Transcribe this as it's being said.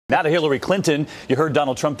Now to Hillary Clinton. You heard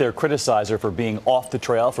Donald Trump there criticize her for being off the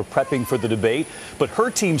trail, for prepping for the debate. But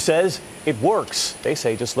her team says it works. They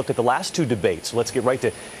say just look at the last two debates. Let's get right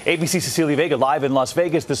to ABC Cecilia Vega live in Las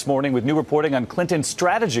Vegas this morning with new reporting on Clinton's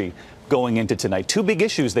strategy going into tonight. Two big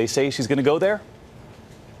issues. They say she's going to go there.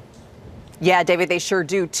 Yeah, David, they sure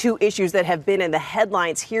do. Two issues that have been in the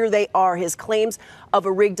headlines. Here they are, his claims of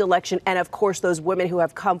a rigged election and, of course, those women who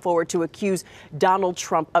have come forward to accuse Donald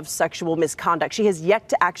Trump of sexual misconduct. She has yet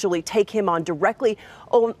to actually take him on directly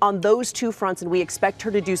on those two fronts, and we expect her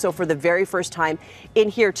to do so for the very first time in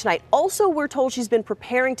here tonight. Also, we're told she's been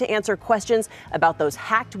preparing to answer questions about those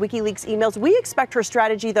hacked WikiLeaks emails. We expect her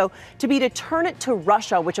strategy, though, to be to turn it to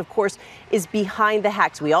Russia, which, of course, is behind the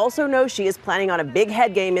hacks. We also know she is planning on a big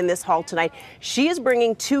head game in this hall tonight. She is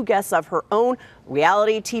bringing two guests of her own,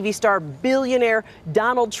 reality TV star, billionaire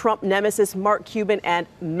Donald Trump nemesis Mark Cuban, and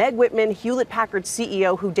Meg Whitman, Hewlett-Packard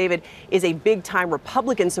CEO, who, David, is a big-time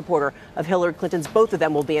Republican supporter of Hillary Clinton's. Both of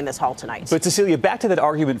them will be in this hall tonight. But, Cecilia, back to that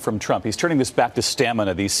argument from Trump. He's turning this back to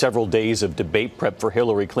stamina, these several days of debate prep for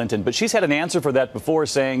Hillary Clinton. But she's had an answer for that before,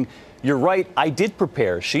 saying, you're right, I did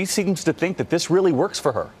prepare. She seems to think that this really works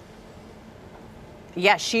for her.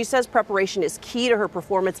 Yes, she says preparation is key to her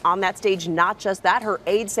performance on that stage. Not just that, her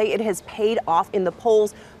aides say it has paid off in the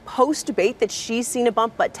polls post-debate that she's seen a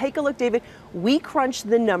bump. But take a look, David. We crunched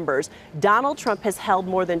the numbers. Donald Trump has held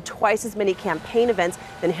more than twice as many campaign events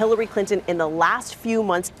than Hillary Clinton in the last few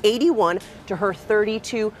months, 81 to her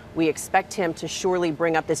 32. We expect him to surely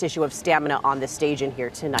bring up this issue of stamina on the stage in here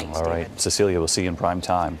tonight. All right, Cecilia, we'll see you in prime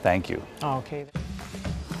time. Thank you. Okay.